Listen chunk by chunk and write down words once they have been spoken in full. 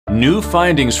New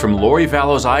findings from Lori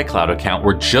Vallow's iCloud account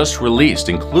were just released,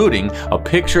 including a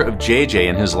picture of JJ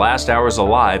in his last hours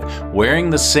alive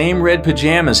wearing the same red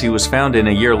pajamas he was found in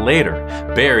a year later,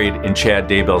 buried in Chad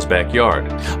Daybell's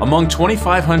backyard. Among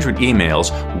 2,500 emails,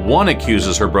 one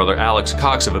accuses her brother Alex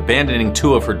Cox of abandoning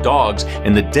two of her dogs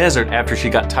in the desert after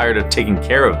she got tired of taking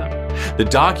care of them. The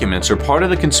documents are part of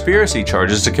the conspiracy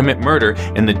charges to commit murder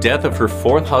in the death of her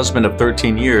fourth husband of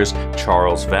 13 years,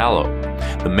 Charles Vallow.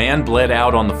 The man bled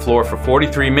out on the floor for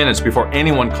 43 minutes before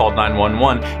anyone called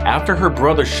 911 after her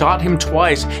brother shot him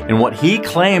twice in what he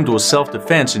claimed was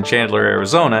self-defense in Chandler,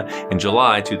 Arizona in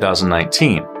July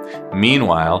 2019.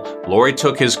 Meanwhile, Lori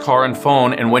took his car and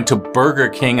phone and went to Burger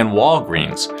King and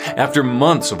Walgreens. After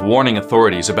months of warning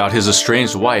authorities about his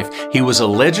estranged wife, he was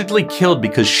allegedly killed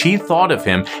because she thought of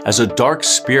him as a dark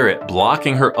spirit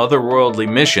blocking her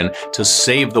otherworldly mission to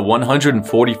save the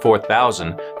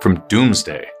 144,000 from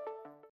doomsday.